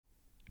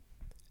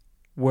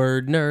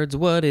Word nerds,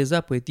 what is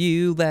up with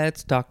you?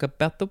 Let's talk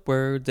about the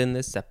words in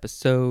this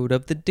episode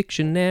of the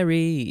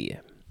dictionary.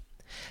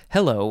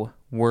 Hello,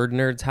 word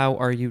nerds, how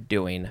are you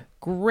doing?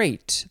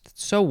 Great,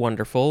 so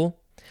wonderful.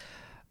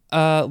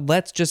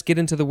 Let's just get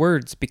into the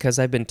words because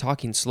I've been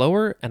talking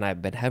slower and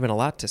I've been having a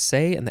lot to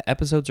say and the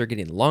episodes are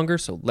getting longer,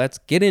 so let's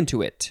get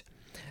into it.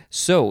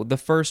 So, the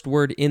first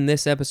word in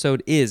this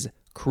episode is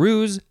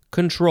cruise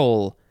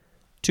control.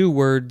 2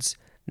 words,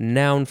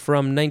 noun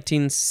from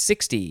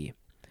 1960.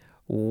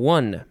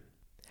 1.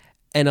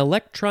 An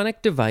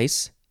electronic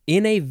device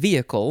in a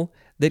vehicle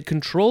that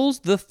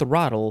controls the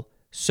throttle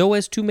so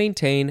as to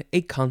maintain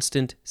a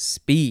constant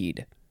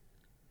speed.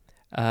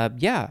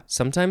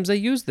 Sometimes I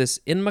use this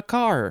in my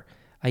car.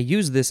 I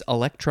use this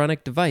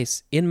electronic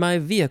device in my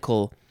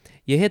vehicle.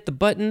 You hit the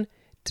button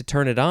to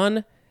turn it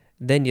on,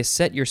 then you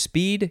set your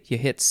speed, you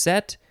hit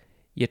set,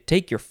 you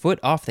take your foot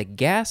off the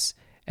gas,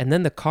 and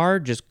then the car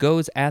just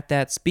goes at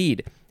that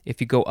speed. If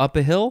you go up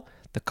a hill,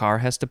 the car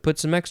has to put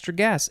some extra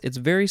gas. It's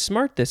very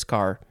smart, this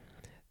car.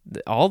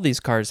 All these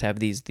cars have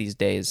these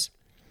days.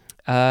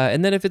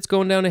 And then if it's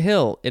going down a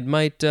hill, it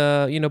might,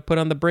 put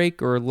on the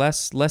brake or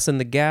lessen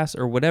the gas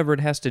or whatever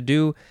it has to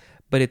do,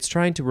 but it's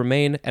trying to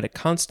remain at a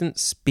constant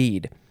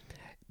speed.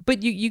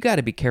 But you got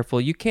to be careful.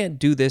 You can't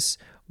do this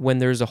when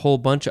there's a whole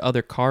bunch of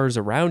other cars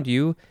around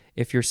you.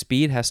 If your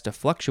speed has to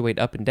fluctuate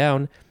up and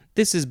down,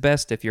 this is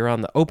best if you're on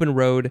the open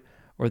road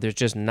or there's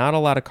just not a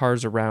lot of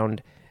cars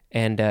around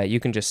and you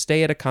can just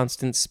stay at a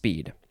constant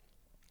speed.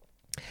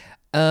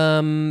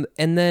 And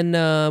then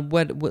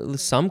what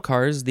some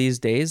cars these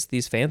days,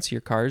 these fancier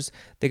cars,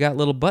 they got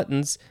little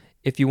buttons.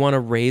 If you want to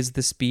raise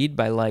the speed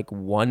by like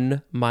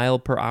 1 mile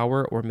per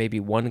hour or maybe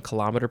 1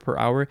 kilometer per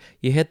hour,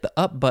 you hit the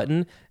up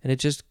button and it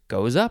just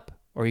goes up.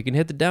 Or you can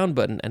hit the down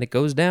button and it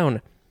goes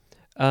down.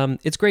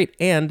 It's great.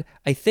 And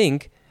I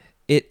think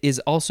it is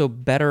also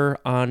better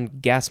on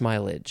gas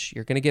mileage.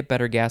 You're going to get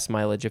better gas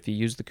mileage if you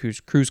use the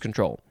cruise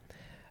control.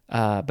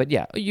 But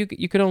yeah, you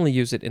can only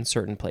use it in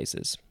certain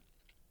places.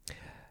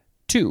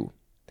 2.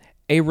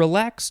 A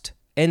relaxed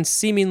and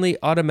seemingly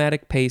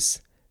automatic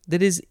pace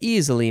that is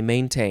easily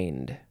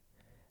maintained.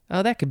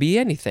 That could be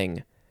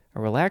anything.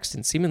 A relaxed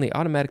and seemingly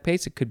automatic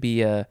pace. It could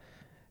be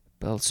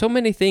so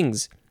many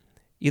things,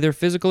 either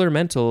physical or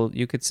mental.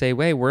 You could say,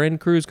 "Hey, we're in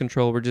cruise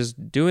control. We're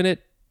just doing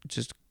it,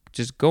 just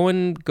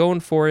going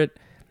for it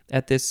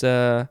at this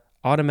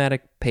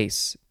automatic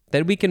pace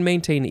that we can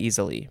maintain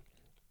easily."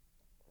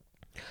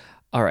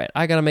 All right,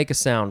 I gotta make a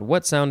sound.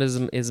 What sound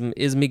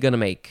is me gonna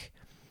make?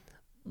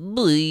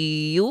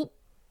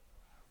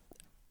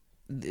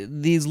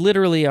 These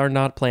literally are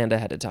not planned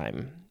ahead of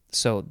time,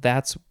 so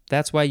that's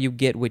why you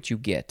get what you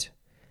get.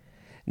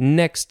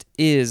 Next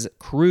is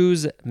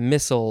cruise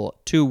missile.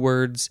 2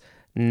 words,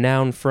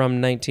 noun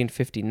from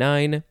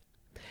 1959.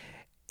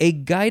 A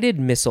guided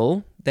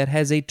missile that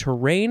has a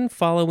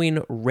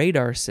terrain-following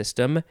radar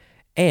system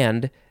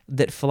and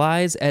that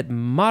flies at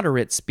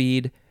moderate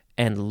speed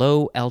and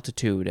low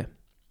altitude.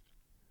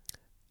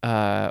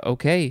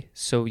 Okay,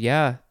 so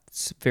yeah,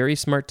 it's very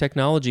smart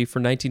technology for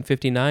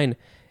 1959.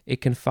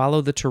 It can follow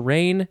the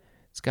terrain.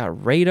 It's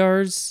got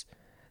radars.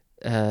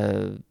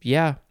 And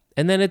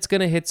then it's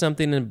going to hit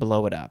something and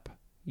blow it up.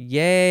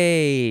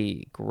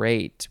 Yay!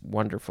 Great.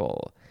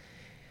 Wonderful.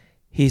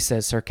 He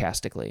says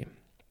sarcastically.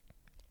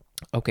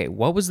 Okay,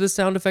 what was the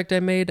sound effect I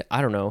made?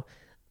 I don't know.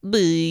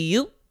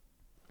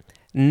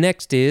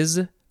 Next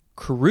is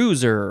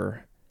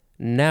cruiser.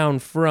 Noun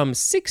from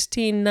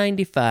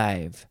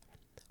 1695.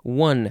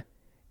 1.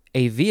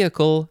 A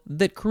vehicle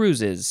that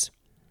cruises.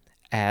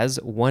 As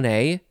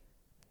 1A.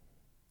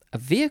 A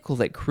vehicle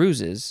that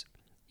cruises?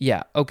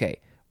 Yeah,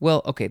 okay.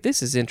 Well, okay,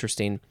 this is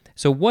interesting.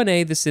 So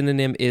 1A, the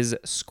synonym is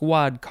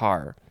squad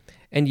car.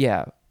 And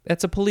yeah,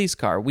 that's a police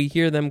car. We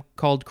hear them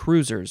called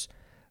cruisers.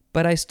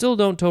 But I still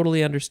don't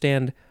totally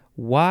understand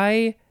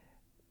why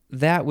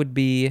that would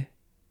be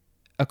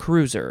a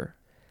cruiser.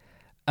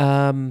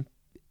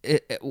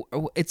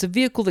 It's a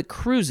vehicle that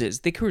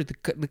cruises. They cruise.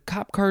 The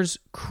cop cars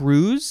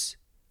cruise?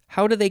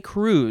 How do they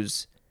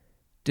cruise?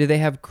 Do they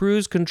have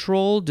cruise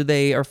control?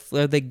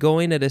 Are they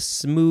going at a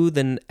smooth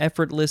and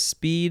effortless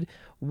speed?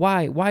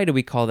 Why do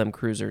we call them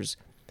cruisers?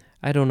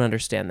 I don't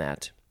understand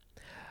that.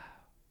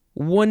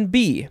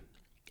 1B,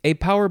 a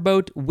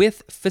powerboat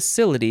with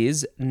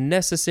facilities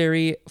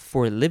necessary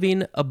for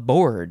living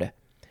aboard.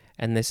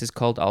 And this is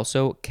called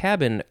also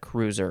cabin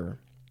cruiser.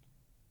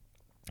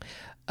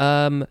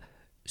 And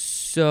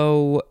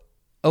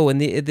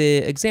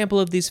the example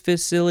of these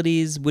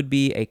facilities would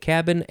be a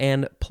cabin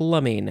and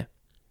plumbing.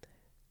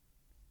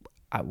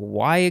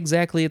 Why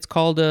exactly it's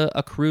called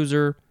a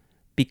cruiser?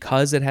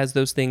 Because it has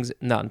those things,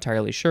 not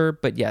entirely sure.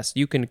 But yes,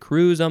 you can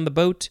cruise on the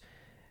boat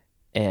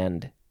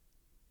and,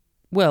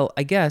 well,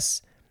 I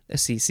guess,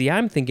 see,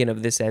 I'm thinking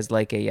of this as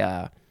like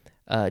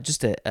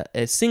just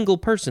a single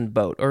person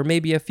boat or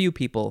maybe a few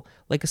people,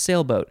 like a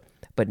sailboat.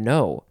 But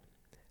no,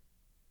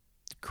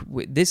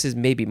 this is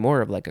maybe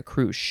more of like a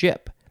cruise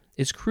ship.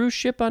 Is cruise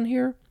ship on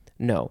here?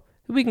 No.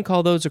 We can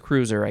call those a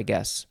cruiser, I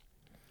guess.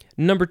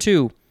 Number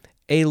 2,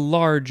 A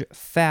large,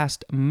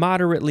 fast,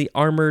 moderately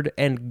armored,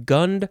 and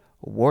gunned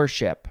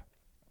warship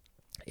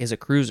is a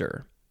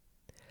cruiser.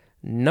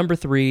 Number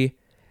 3,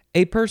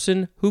 a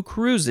person who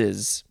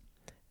cruises.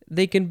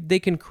 They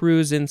can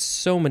cruise in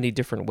so many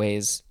different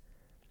ways.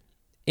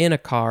 In a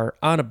car,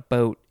 on a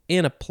boat,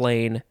 in a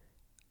plane,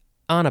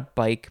 on a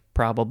bike,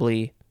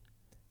 probably.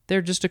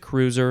 They're just a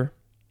cruiser.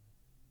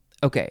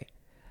 Okay.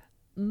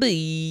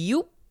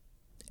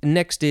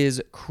 Next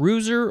is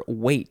cruiser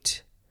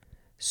weight.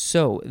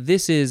 So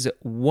this is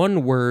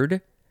one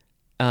word,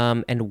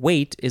 and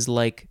weight is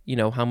like,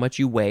 how much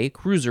you weigh.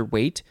 Cruiser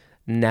weight,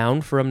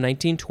 noun from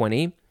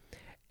 1920.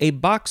 A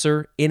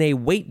boxer in a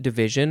weight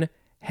division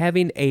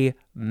having a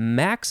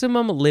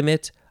maximum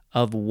limit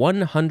of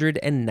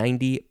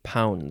 190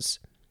 pounds.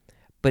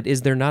 But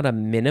is there not a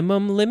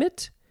minimum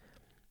limit?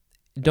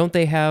 Don't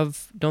they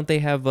have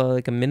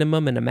like a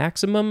minimum and a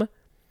maximum?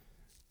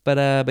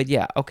 But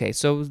yeah, okay.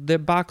 So the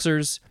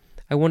boxers,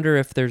 I wonder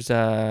if there's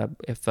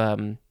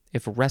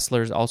if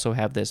wrestlers also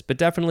have this, but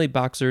definitely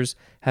boxers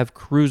have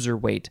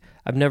cruiserweight.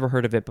 I've never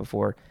heard of it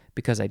before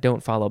because I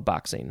don't follow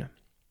boxing.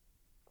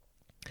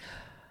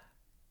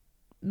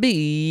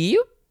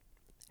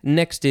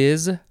 Next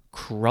is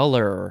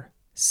cruller.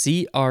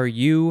 Cruller.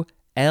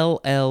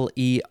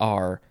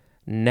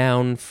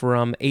 Noun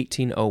from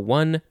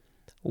 1801.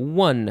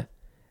 1.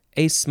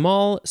 A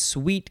small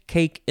sweet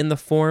cake in the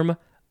form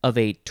of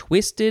a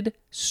twisted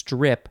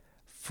strip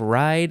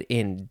fried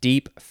in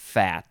deep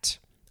fat.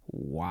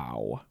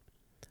 Wow.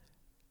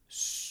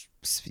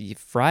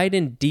 Fried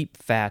in deep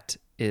fat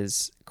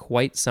is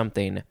quite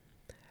something.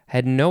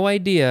 Had no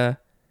idea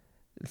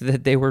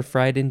that they were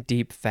fried in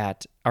deep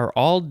fat. Are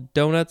all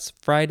donuts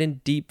fried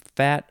in deep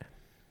fat?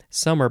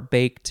 Some are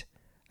baked.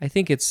 I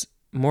think it's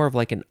more of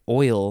like an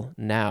oil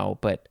now,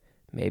 but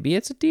maybe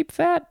it's a deep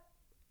fat?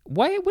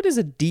 What is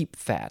a deep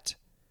fat?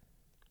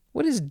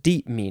 What does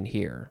deep mean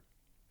here?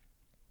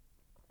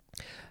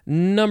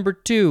 Number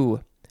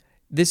 2.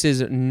 This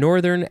is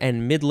Northern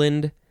and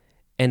Midland,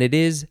 and it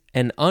is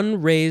an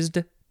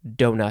unraised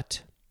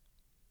donut.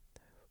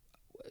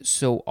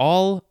 So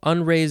all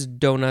unraised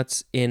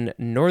donuts in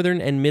Northern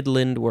and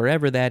Midland,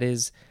 wherever that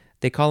is,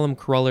 they call them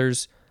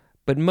crullers,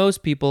 but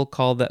most people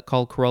call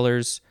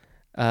crullers,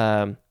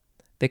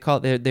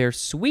 they're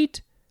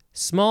sweet,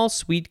 small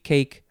sweet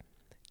cake,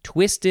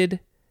 twisted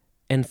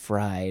and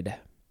fried.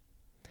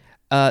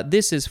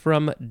 This is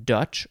from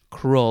Dutch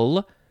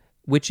krull,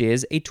 which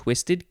is a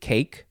twisted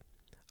cake.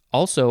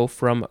 Also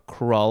from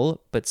krull,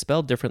 but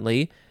spelled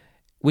differently,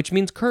 which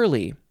means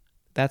curly.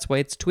 That's why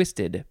it's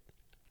twisted.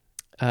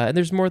 And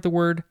there's more of the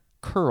word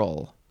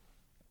curl.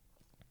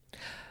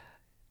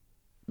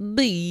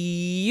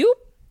 Next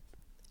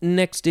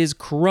is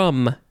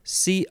crumb.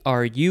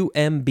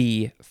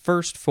 C-R-U-M-B.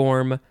 First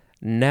form,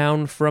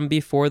 noun from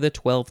before the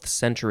 12th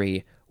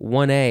century.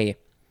 1a.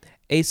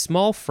 A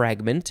small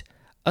fragment,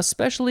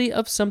 especially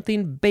of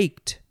something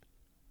baked,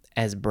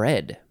 as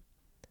bread.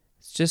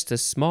 It's just a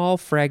small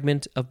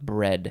fragment of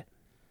bread.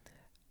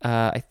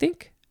 I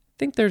think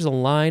there's a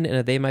line in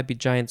a They Might Be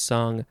Giants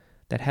song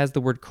that has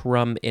the word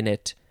crumb in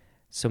it,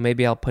 so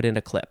maybe I'll put in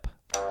a clip.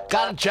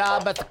 Got a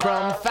job at the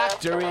crumb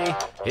factory.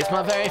 It's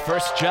my very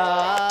first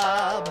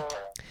job.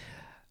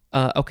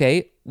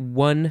 Okay,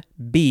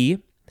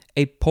 1b,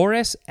 a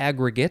porous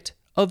aggregate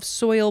of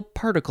soil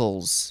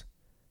particles.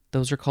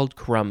 Those are called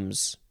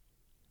crumbs.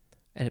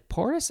 A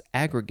porous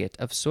aggregate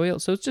of soil,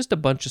 so it's just a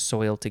bunch of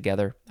soil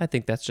together. I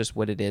think that's just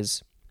what it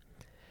is.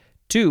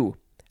 2,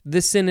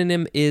 the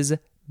synonym is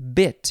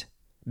bit,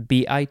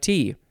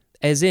 B-I-T,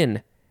 as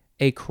in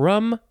a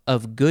crumb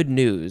of good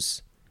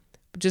news.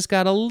 Just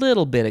got a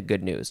little bit of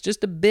good news,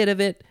 just a bit of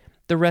it.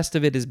 The rest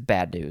of it is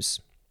bad news.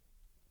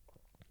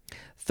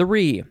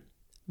 3,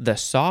 the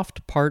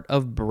soft part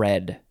of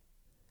bread.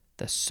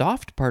 The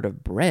soft part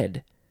of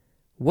bread?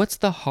 What's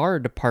the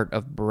hard part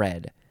of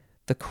bread?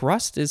 The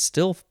crust is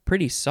still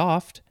pretty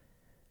soft.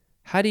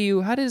 How do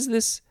you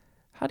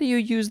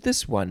use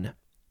this one?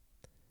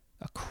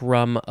 A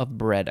crumb of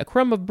bread. A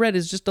crumb of bread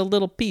is just a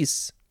little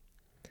piece.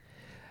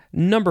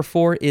 Number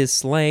 4 is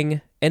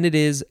slang, and it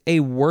is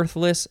a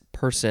worthless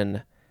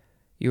person.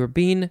 You are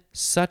being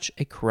such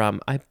a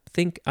crumb. I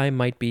think I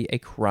might be a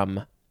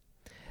crumb.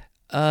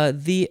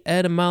 The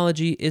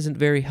etymology isn't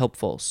very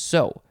helpful,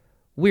 so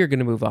we're going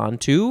to move on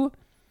to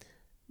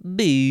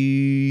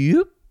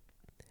beep.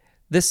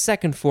 The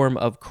second form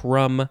of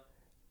crumb,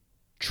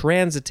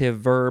 transitive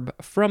verb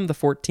from the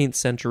 14th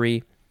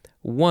century.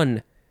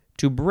 1,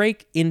 to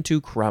break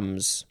into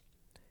crumbs.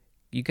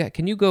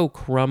 Can you go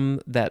crumb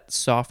that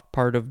soft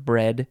part of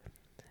bread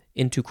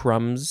into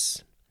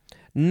crumbs?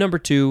 Number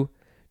 2,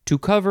 to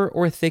cover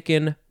or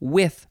thicken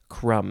with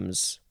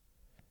crumbs.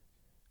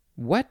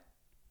 What?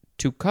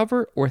 To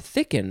cover or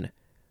thicken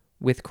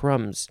with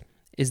crumbs.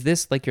 Is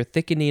this like you're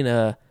thickening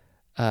a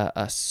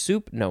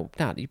soup? No,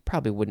 not. You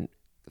probably wouldn't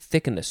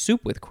thicken a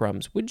soup with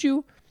crumbs, would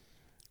you?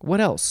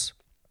 What else?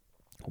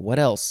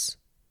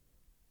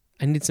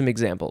 I need some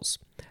examples.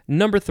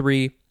 Number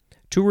 3,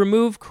 to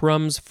remove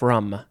crumbs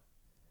from.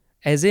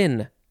 As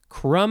in,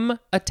 crumb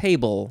a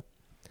table.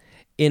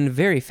 In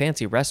very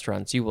fancy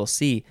restaurants, you will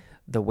see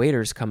the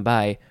waiters come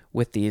by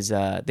with these,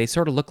 they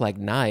sort of look like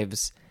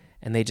knives,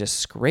 and they just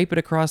scrape it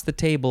across the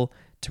table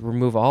to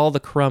remove all the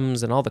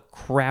crumbs and all the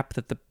crap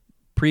that the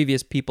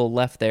previous people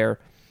left there,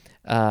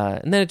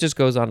 and then it just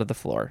goes onto the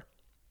floor.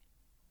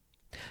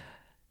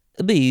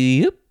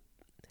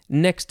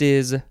 Next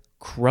is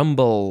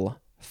crumble.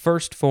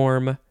 First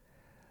form,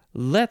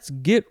 let's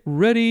get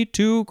ready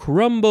to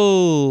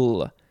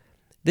crumble.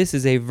 This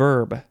is a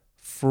verb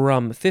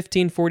from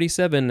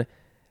 1547,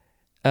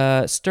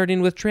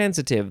 starting with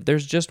transitive.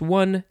 There's just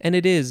one, and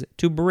it is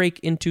to break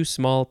into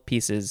small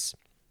pieces.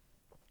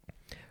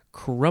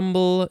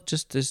 Crumble,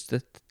 just as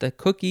the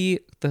cookie,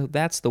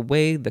 that's the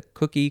way the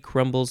cookie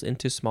crumbles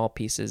into small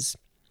pieces.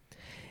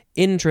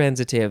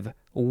 Intransitive,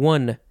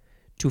 1,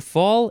 to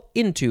fall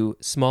into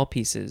small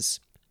pieces.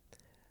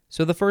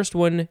 So the first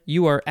one,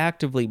 you are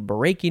actively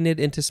breaking it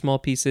into small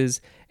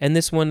pieces, and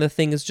this one, the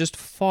thing is just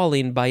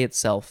falling by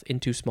itself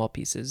into small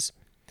pieces.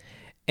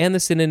 And the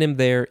synonym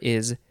there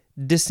is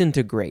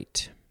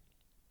disintegrate.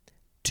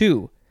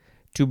 2,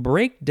 to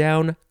break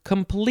down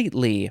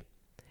completely,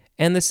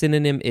 and the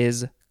synonym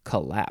is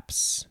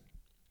collapse.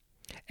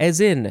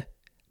 As in,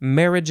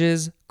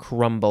 marriages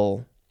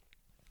crumble.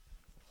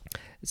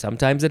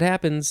 Sometimes it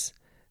happens.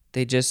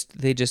 They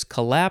just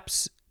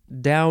collapse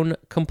down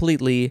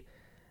completely,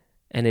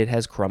 and it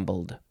has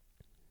crumbled.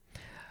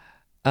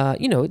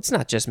 It's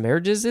not just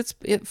marriages, it's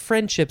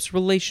friendships,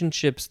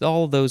 relationships,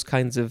 all those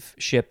kinds of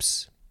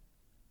ships.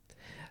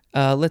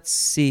 Let's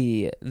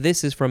see.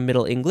 This is from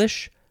Middle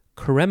English,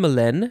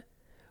 kremlen,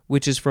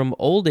 which is from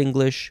Old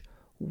English.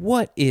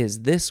 What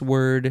is this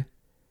word?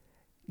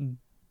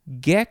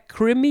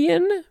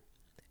 Gecrimian?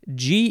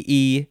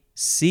 G-E-C-R-Y-M-I-A-N.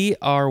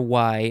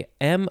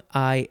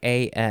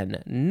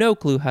 No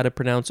clue how to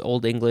pronounce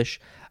Old English.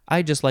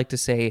 I just like to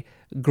say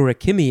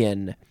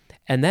Gracimian,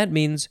 and that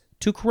means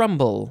to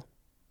crumble.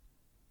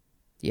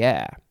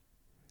 Yeah.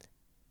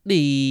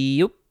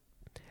 The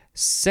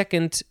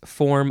second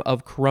form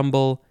of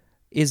crumble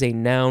is a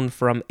noun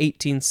from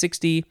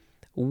 1860.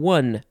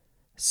 1,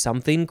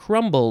 something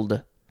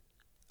crumbled.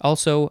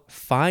 Also,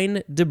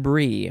 fine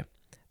debris.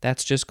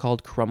 That's just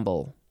called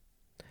crumble.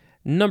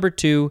 Number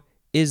 2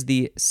 is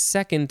the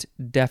second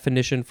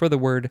definition for the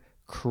word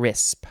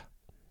crisp.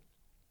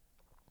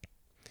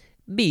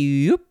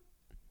 Beep.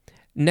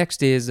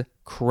 Next is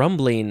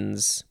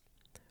crumblings,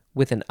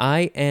 with an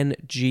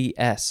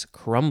I-N-G-S,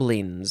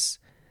 crumblings.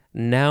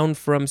 Noun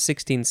from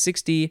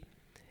 1660.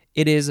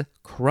 It is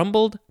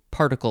crumbled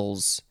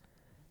particles.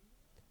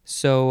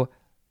 So,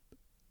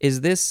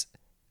 is this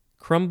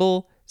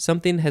crumble?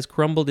 Something has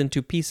crumbled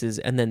into pieces,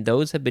 and then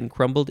those have been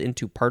crumbled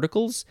into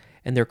particles,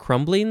 and they're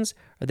crumblings?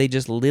 Are they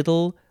just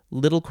little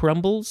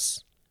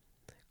crumbles?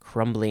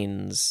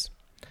 Crumblings.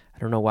 I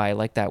don't know why I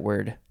like that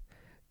word.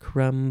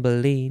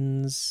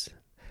 Crumblings.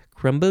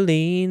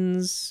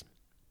 Crumblings.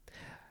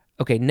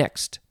 Okay,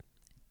 next.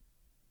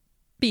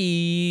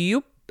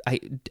 Beep.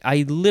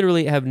 I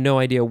literally have no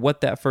idea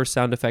what that first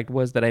sound effect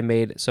was that I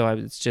made, so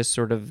it's just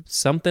sort of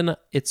something,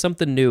 it's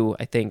something new,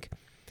 I think.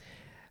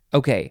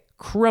 Okay,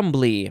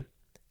 crumbly.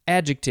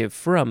 Adjective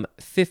from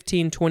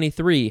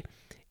 1523.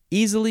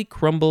 Easily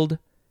crumbled,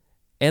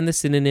 and the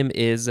synonym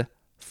is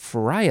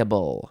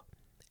friable,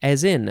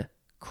 as in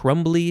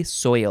crumbly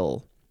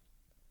soil.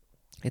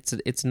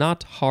 It's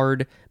not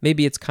hard.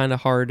 Maybe it's kind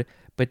of hard,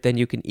 but then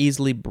you can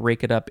easily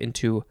break it up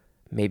into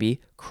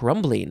maybe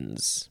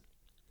crumblings.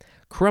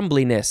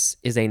 Crumbliness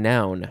is a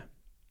noun.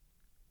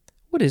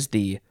 What is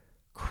the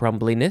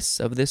crumbliness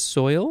of this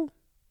soil?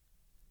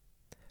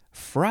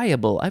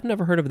 Friable. I've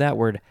never heard of that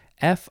word.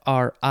 F-R-I-A-B-L-E.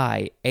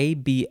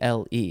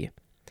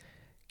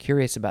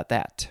 Curious about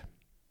that.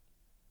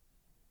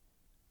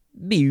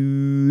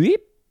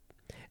 Beep.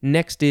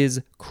 Next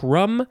is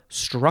crumb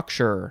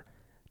structure.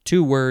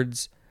 2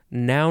 words.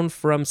 Noun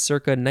from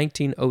circa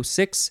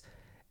 1906.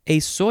 A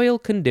soil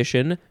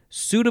condition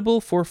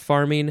suitable for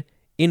farming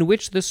in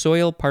which the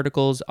soil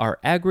particles are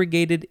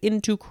aggregated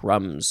into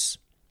crumbs.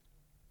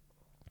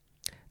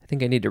 I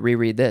think I need to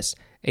reread this.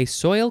 A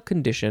soil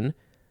condition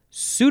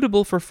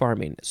suitable for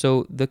farming.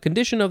 So the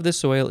condition of the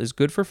soil is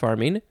good for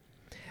farming.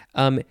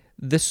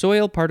 The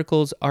soil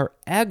particles are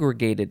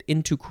aggregated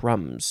into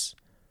crumbs.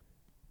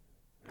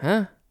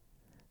 Huh?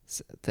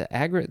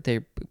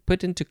 They're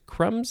put into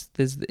crumbs?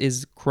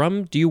 Is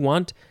crumb? Do you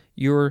want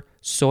your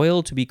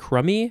soil to be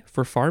crummy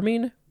for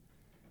farming?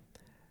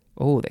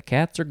 Oh, the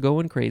cats are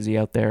going crazy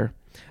out there.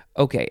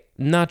 Okay,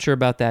 not sure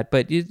about that,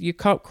 but you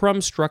call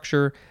crumb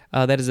structure.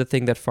 That is a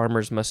thing that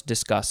farmers must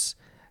discuss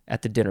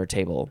at the dinner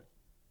table.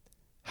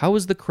 How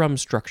is the crumb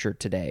structure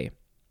today?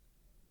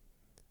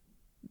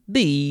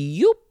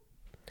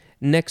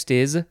 Next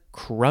is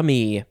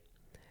crummy.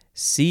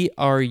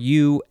 C-R-U-M-M-I-E,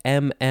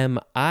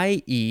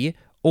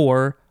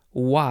 or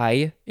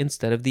Y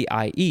instead of the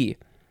I-E.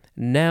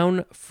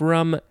 Noun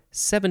from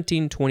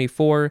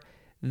 1724.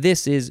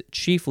 This is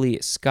chiefly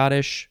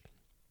Scottish,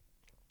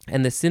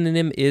 and the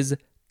synonym is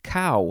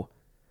cow,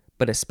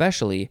 but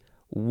especially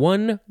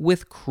one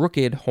with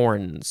crooked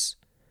horns.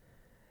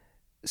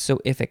 So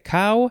if a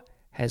cow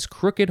has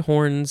crooked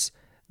horns,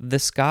 The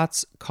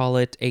Scots call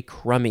it a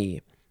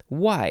crummy.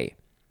 Why?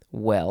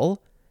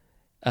 Well,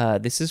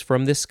 this is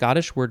from the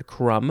Scottish word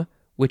crum,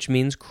 which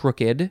means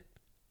crooked.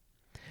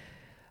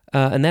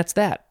 And that's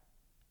that.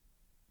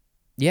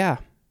 Yeah,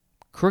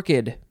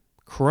 crooked,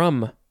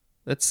 crumb.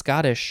 That's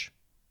Scottish.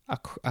 A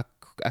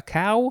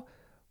cow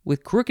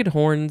with crooked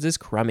horns is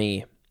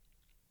crummy.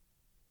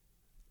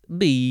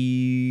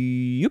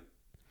 Beep.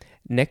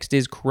 Next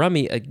is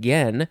crummy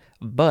again,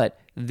 but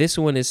this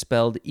one is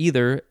spelled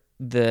either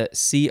the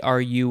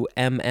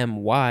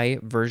crummy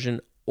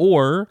version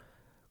or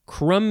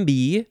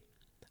crumby,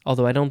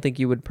 although I don't think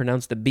you would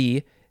pronounce the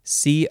B,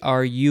 crumby,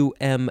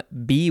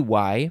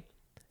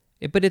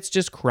 but it's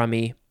just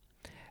crummy.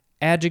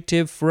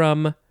 Adjective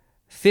from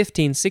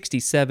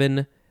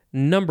 1567,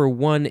 number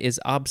 1 is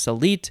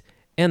obsolete,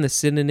 and the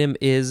synonym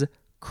is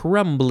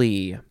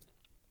crumbly.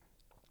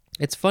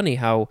 It's funny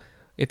how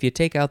if you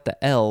take out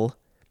the L,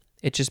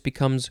 it just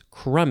becomes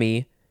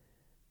crummy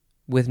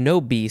with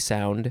no B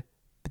sound,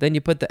 but then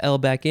you put the L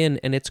back in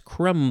and it's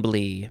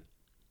crumbly.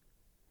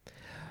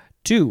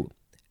 2,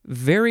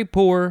 very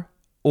poor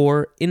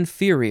or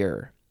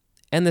inferior,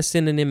 and the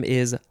synonym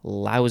is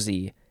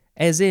lousy,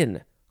 as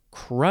in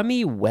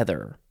crummy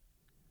weather.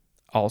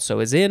 Also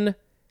as in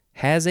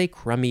has a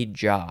crummy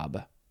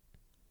job.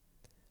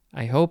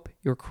 I hope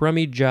your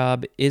crummy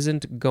job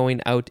isn't going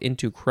out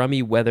into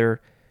crummy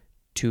weather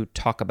to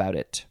talk about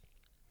it.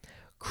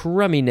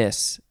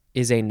 Crumminess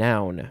is a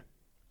noun.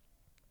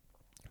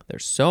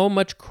 There's so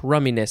much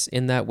crumminess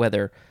in that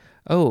weather.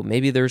 Oh,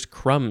 maybe there's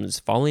crumbs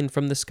falling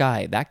from the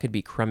sky. That could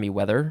be crummy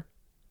weather.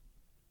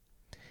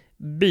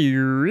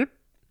 Beep.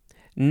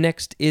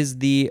 Next is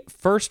the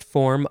first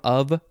form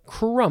of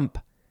crump.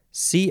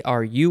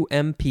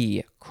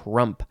 C-R-U-M-P,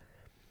 crump.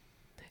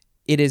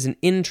 It is an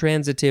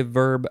intransitive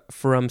verb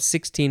from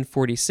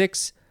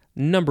 1646.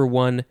 Number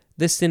 1,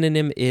 the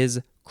synonym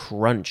is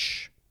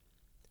crunch.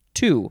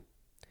 2,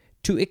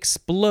 to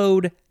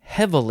explode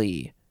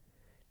heavily.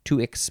 To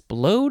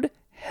explode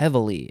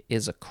heavily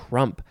is a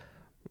crump.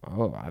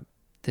 Oh,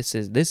 this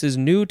is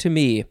new to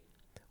me.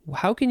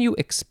 How can you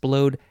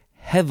explode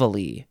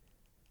heavily?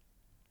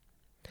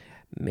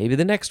 Maybe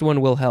the next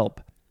one will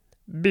help.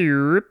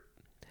 Beep.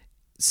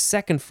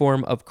 Second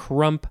form of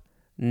crump,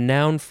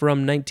 noun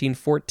from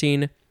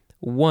 1914.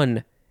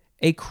 1,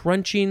 a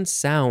crunching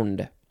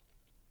sound.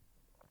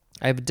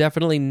 I've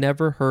definitely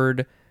never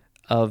heard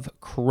of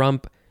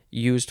crump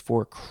used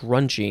for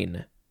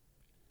crunching.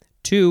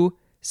 2,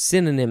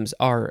 synonyms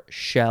are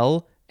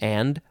shell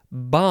and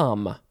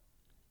bomb.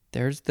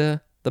 There's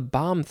the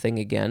bomb thing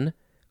again.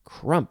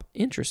 Crump.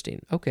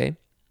 Interesting. Okay.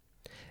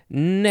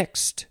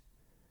 Next.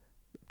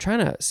 I'm trying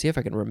to see if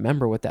I can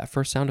remember what that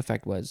first sound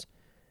effect was.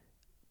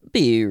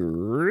 Beep.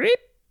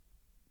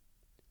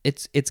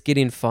 It's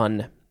getting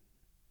fun.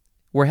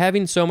 We're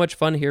having so much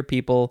fun here,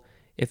 people.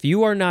 If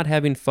you are not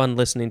having fun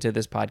listening to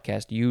this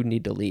podcast, you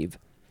need to leave.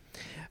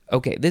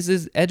 Okay,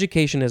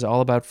 education is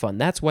all about fun.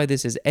 That's why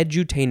this is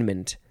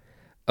edutainment.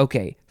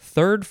 Okay,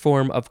 third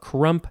form of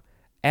crump,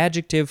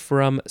 adjective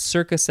from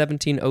circa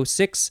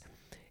 1706.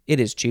 It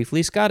is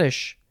chiefly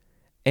Scottish,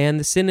 and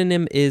the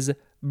synonym is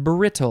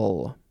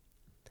brittle.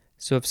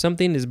 So if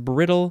something is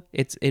brittle,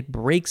 it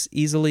breaks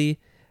easily.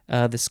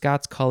 The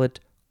Scots call it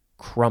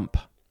crump.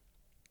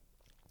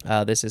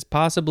 This is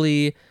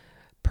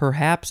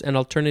perhaps an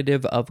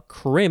alternative of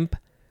crimp,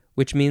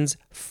 which means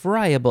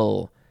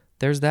friable.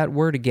 There's that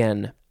word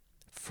again,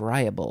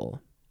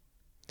 friable.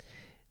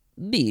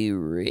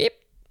 Beep.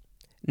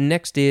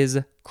 Next is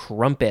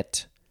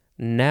crumpet,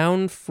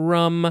 noun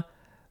from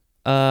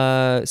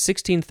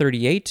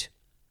 1638.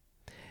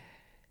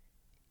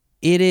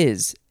 It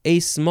is a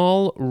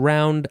small,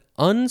 round,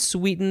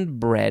 unsweetened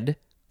bread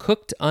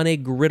cooked on a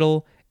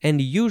griddle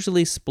and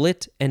usually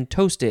split and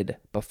toasted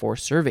before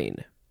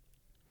serving.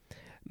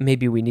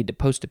 Maybe we need to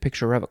post a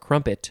picture of a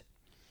crumpet.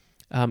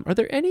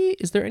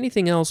 Is there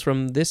anything else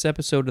from this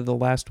episode or the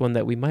last one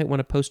that we might want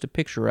to post a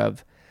picture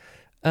of?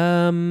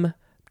 Trying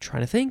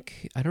to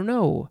think. I don't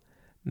know.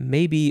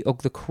 Maybe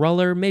the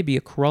cruller, maybe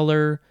a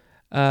cruller.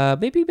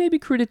 Maybe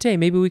crudité.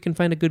 Maybe we can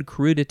find a good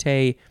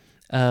crudité,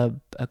 a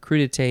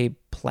crudité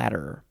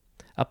platter.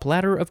 A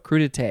platter of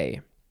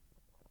crudité.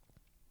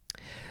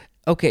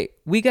 Okay,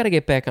 we got to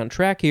get back on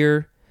track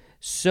here.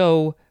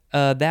 So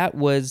that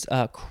was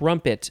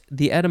crumpet.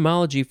 The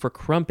etymology for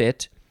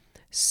crumpet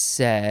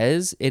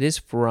says it is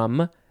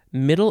from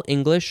Middle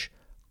English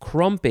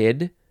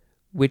crumped,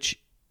 which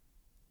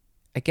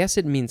I guess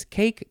it means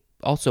cake,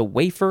 also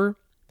wafer,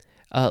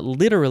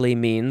 literally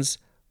means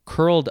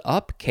curled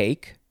up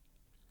cake.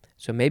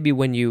 So maybe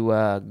when you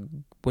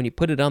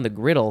put it on the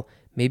griddle,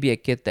 maybe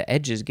the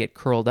edges get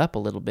curled up a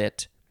little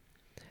bit.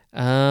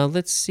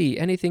 Let's see,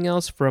 anything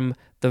else from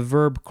the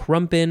verb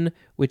crumpen,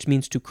 which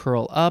means to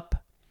curl up.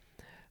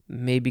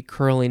 Maybe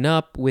curling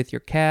up with your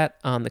cat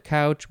on the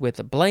couch with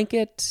a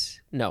blanket.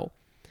 No.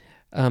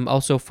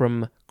 Also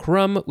from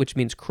crumb, which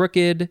means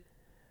crooked.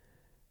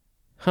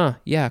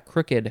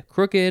 Crooked.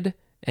 Crooked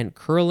and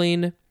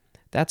curling.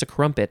 That's a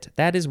crumpet.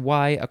 That is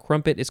why a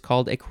crumpet is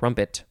called a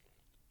crumpet.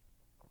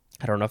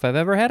 I don't know if I've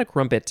ever had a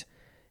crumpet.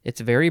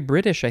 It's very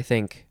British, I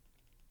think.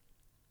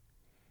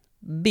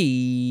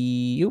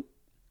 B.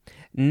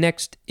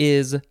 Next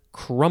is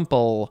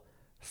crumple.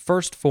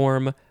 First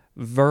form,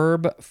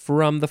 verb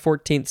from the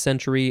 14th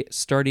century,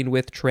 starting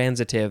with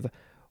transitive.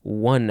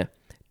 1.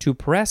 To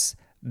press,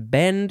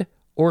 bend,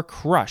 or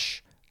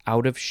crush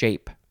out of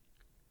shape.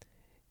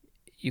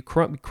 You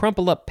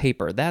crumple up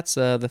paper. That's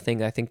the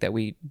thing I think that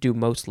we do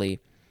mostly.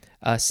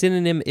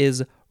 Synonym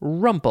is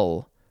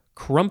rumple.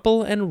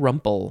 Crumple and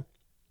rumple.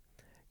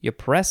 You're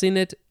pressing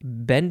it,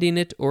 bending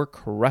it, or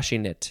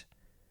crushing it.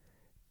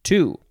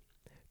 2.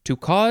 To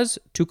cause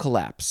to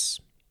collapse.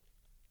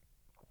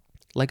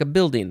 Like a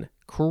building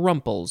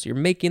crumples. You're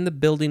making the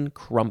building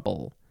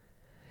crumple.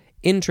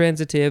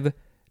 Intransitive,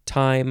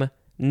 time,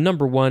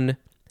 number 1,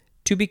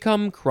 to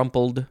become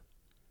crumpled.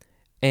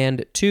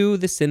 And 2,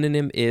 the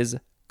synonym is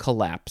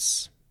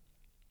collapse.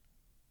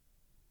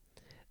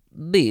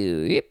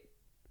 Beep.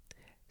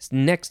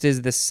 Next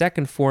is the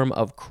second form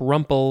of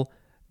crumple,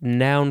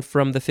 noun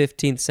from the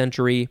 15th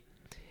century.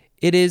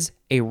 It is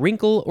a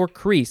wrinkle or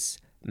crease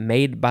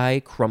made by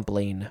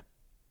crumpling.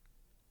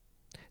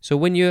 So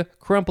when you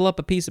crumple up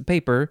a piece of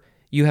paper,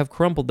 you have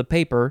crumpled the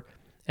paper,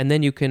 and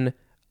then you can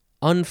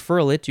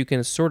unfurl it, you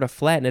can sort of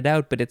flatten it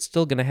out, but it's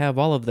still going to have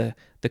all of the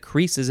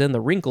creases and the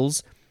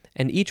wrinkles,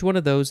 and each one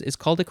of those is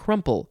called a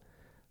crumple.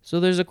 So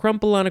there's a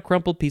crumple on a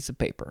crumpled piece of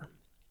paper.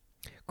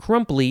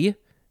 Crumply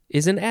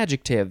is an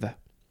adjective.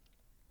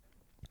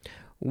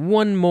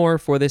 One more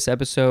for this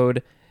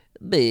episode.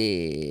 It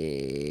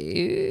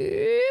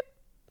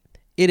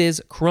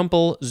is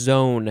crumple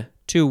zone.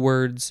 2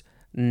 words,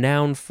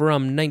 noun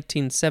from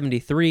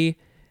 1973,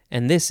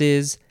 and this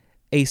is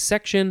a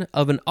section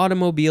of an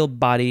automobile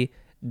body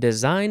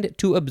designed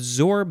to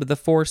absorb the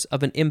force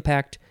of an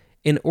impact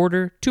in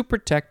order to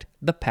protect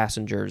the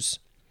passengers.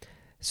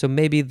 So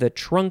maybe the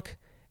trunk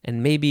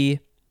and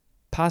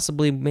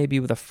possibly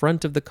the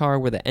front of the car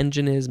where the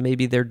engine is,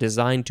 maybe they're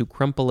designed to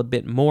crumple a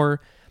bit more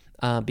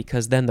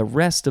because then the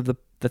rest of the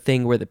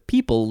thing where the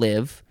people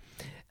live,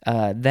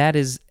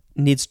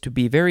 needs to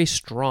be very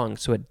strong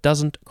so it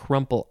doesn't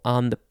crumple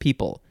on the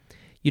people.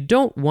 You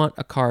don't want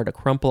a car to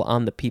crumple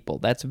on the people.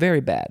 That's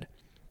very bad.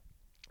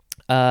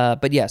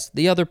 But yes,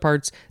 the other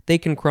parts, they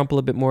can crumple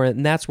a bit more,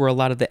 and that's where a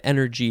lot of the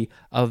energy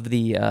of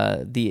the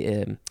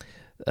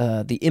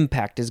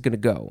impact is going to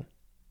go.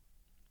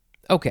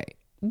 Okay,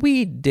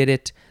 we did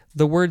it.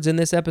 The words in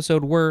this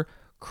episode were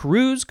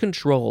cruise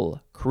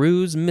control,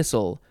 cruise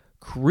missile,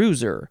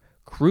 cruiser,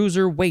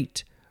 cruiser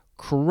weight,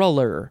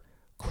 cruller,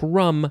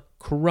 crumb,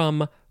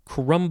 crumble,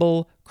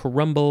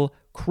 crumble,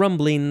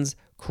 crumblings,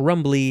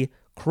 crumbly,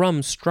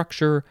 crumb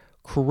structure,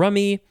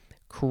 crummy,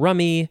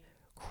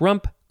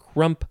 crump,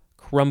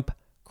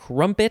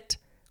 crumpet,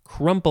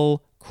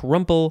 crumple,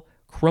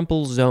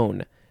 crumple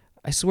zone.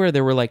 I swear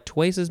there were like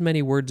twice as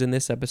many words in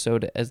this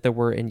episode as there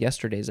were in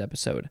yesterday's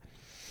episode.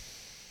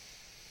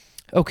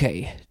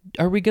 Okay,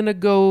 are we going to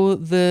go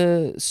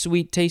the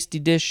sweet tasty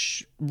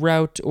dish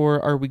route,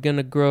 or are we going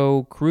to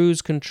go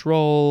cruise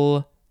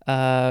control?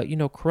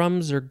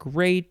 Crumbs are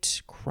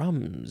great.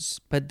 Crumbs.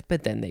 But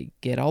then they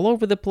get all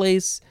over the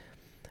place.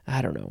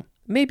 I don't know.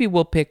 Maybe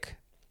we'll pick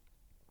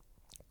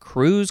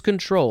cruise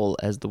control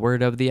as the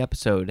word of the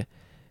episode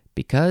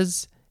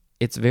because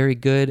it's very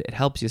good. It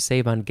helps you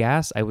save on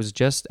gas. I was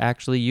just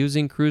actually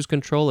using cruise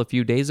control a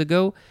few days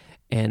ago,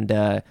 and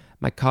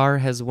my car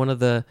has one of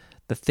the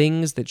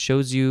things that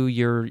shows you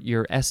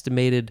your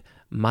estimated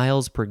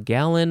miles per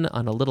gallon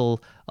on a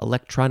little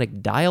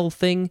electronic dial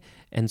thing.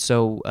 And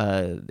so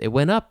it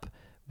went up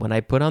when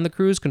I put on the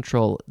cruise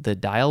control. The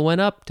dial went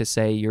up to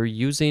say you're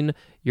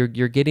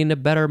getting a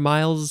better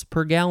miles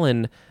per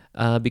gallon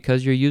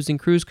because you're using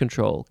cruise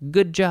control.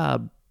 Good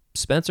job,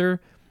 Spencer.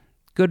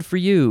 Good for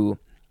you.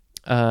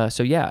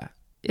 So yeah,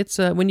 it's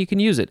when you can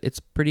use it,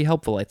 it's pretty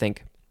helpful, I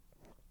think.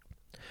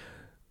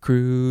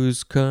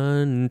 Cruise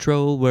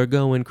control, we're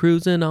going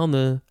cruising on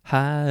the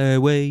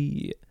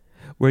highway.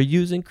 We're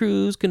using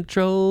cruise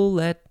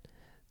control at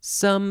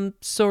some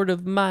sort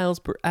of miles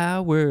per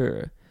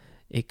hour.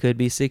 It could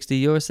be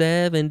 60 or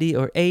 70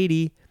 or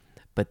 80,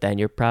 but then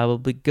you're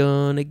probably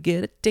gonna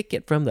get a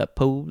ticket from the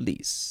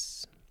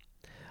police.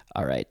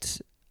 All right,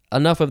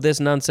 enough of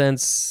this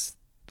nonsense.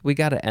 We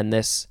gotta end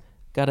this.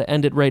 Gotta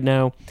end it right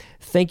now.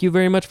 Thank you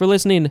very much for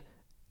listening.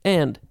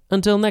 And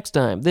until next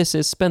time, this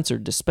is Spencer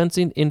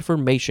dispensing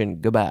information.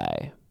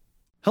 Goodbye.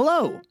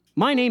 Hello,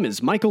 my name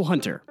is Michael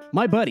Hunter.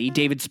 My buddy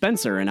David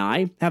Spencer and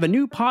I have a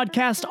new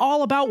podcast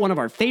all about one of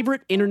our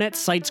favorite internet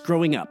sites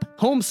growing up,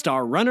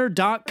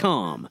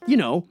 HomestarRunner.com. You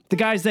know, the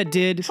guys that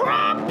did This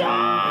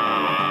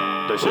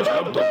is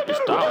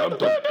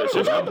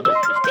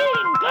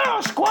Teen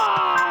Girl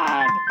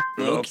Squad!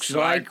 Looks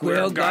like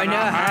we're gonna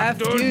have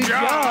to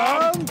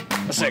jump.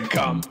 I said,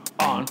 come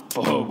on,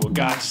 for who we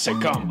got to say,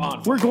 come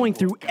on. We're going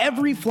through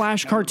every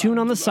Flash cartoon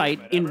on the site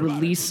in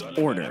release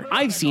order.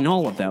 I've seen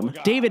all of them.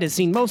 David has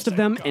seen most of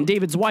them, and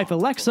David's wife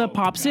Alexa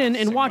pops in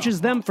and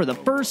watches them for the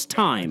first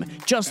time,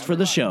 just for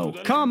the show.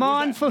 Come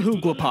on,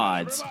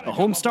 Fahoogwapods, a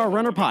Homestar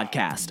Runner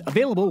podcast,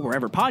 available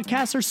wherever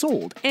podcasts are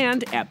sold,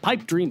 and at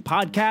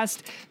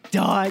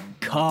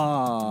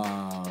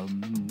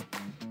pipedreampodcast.com.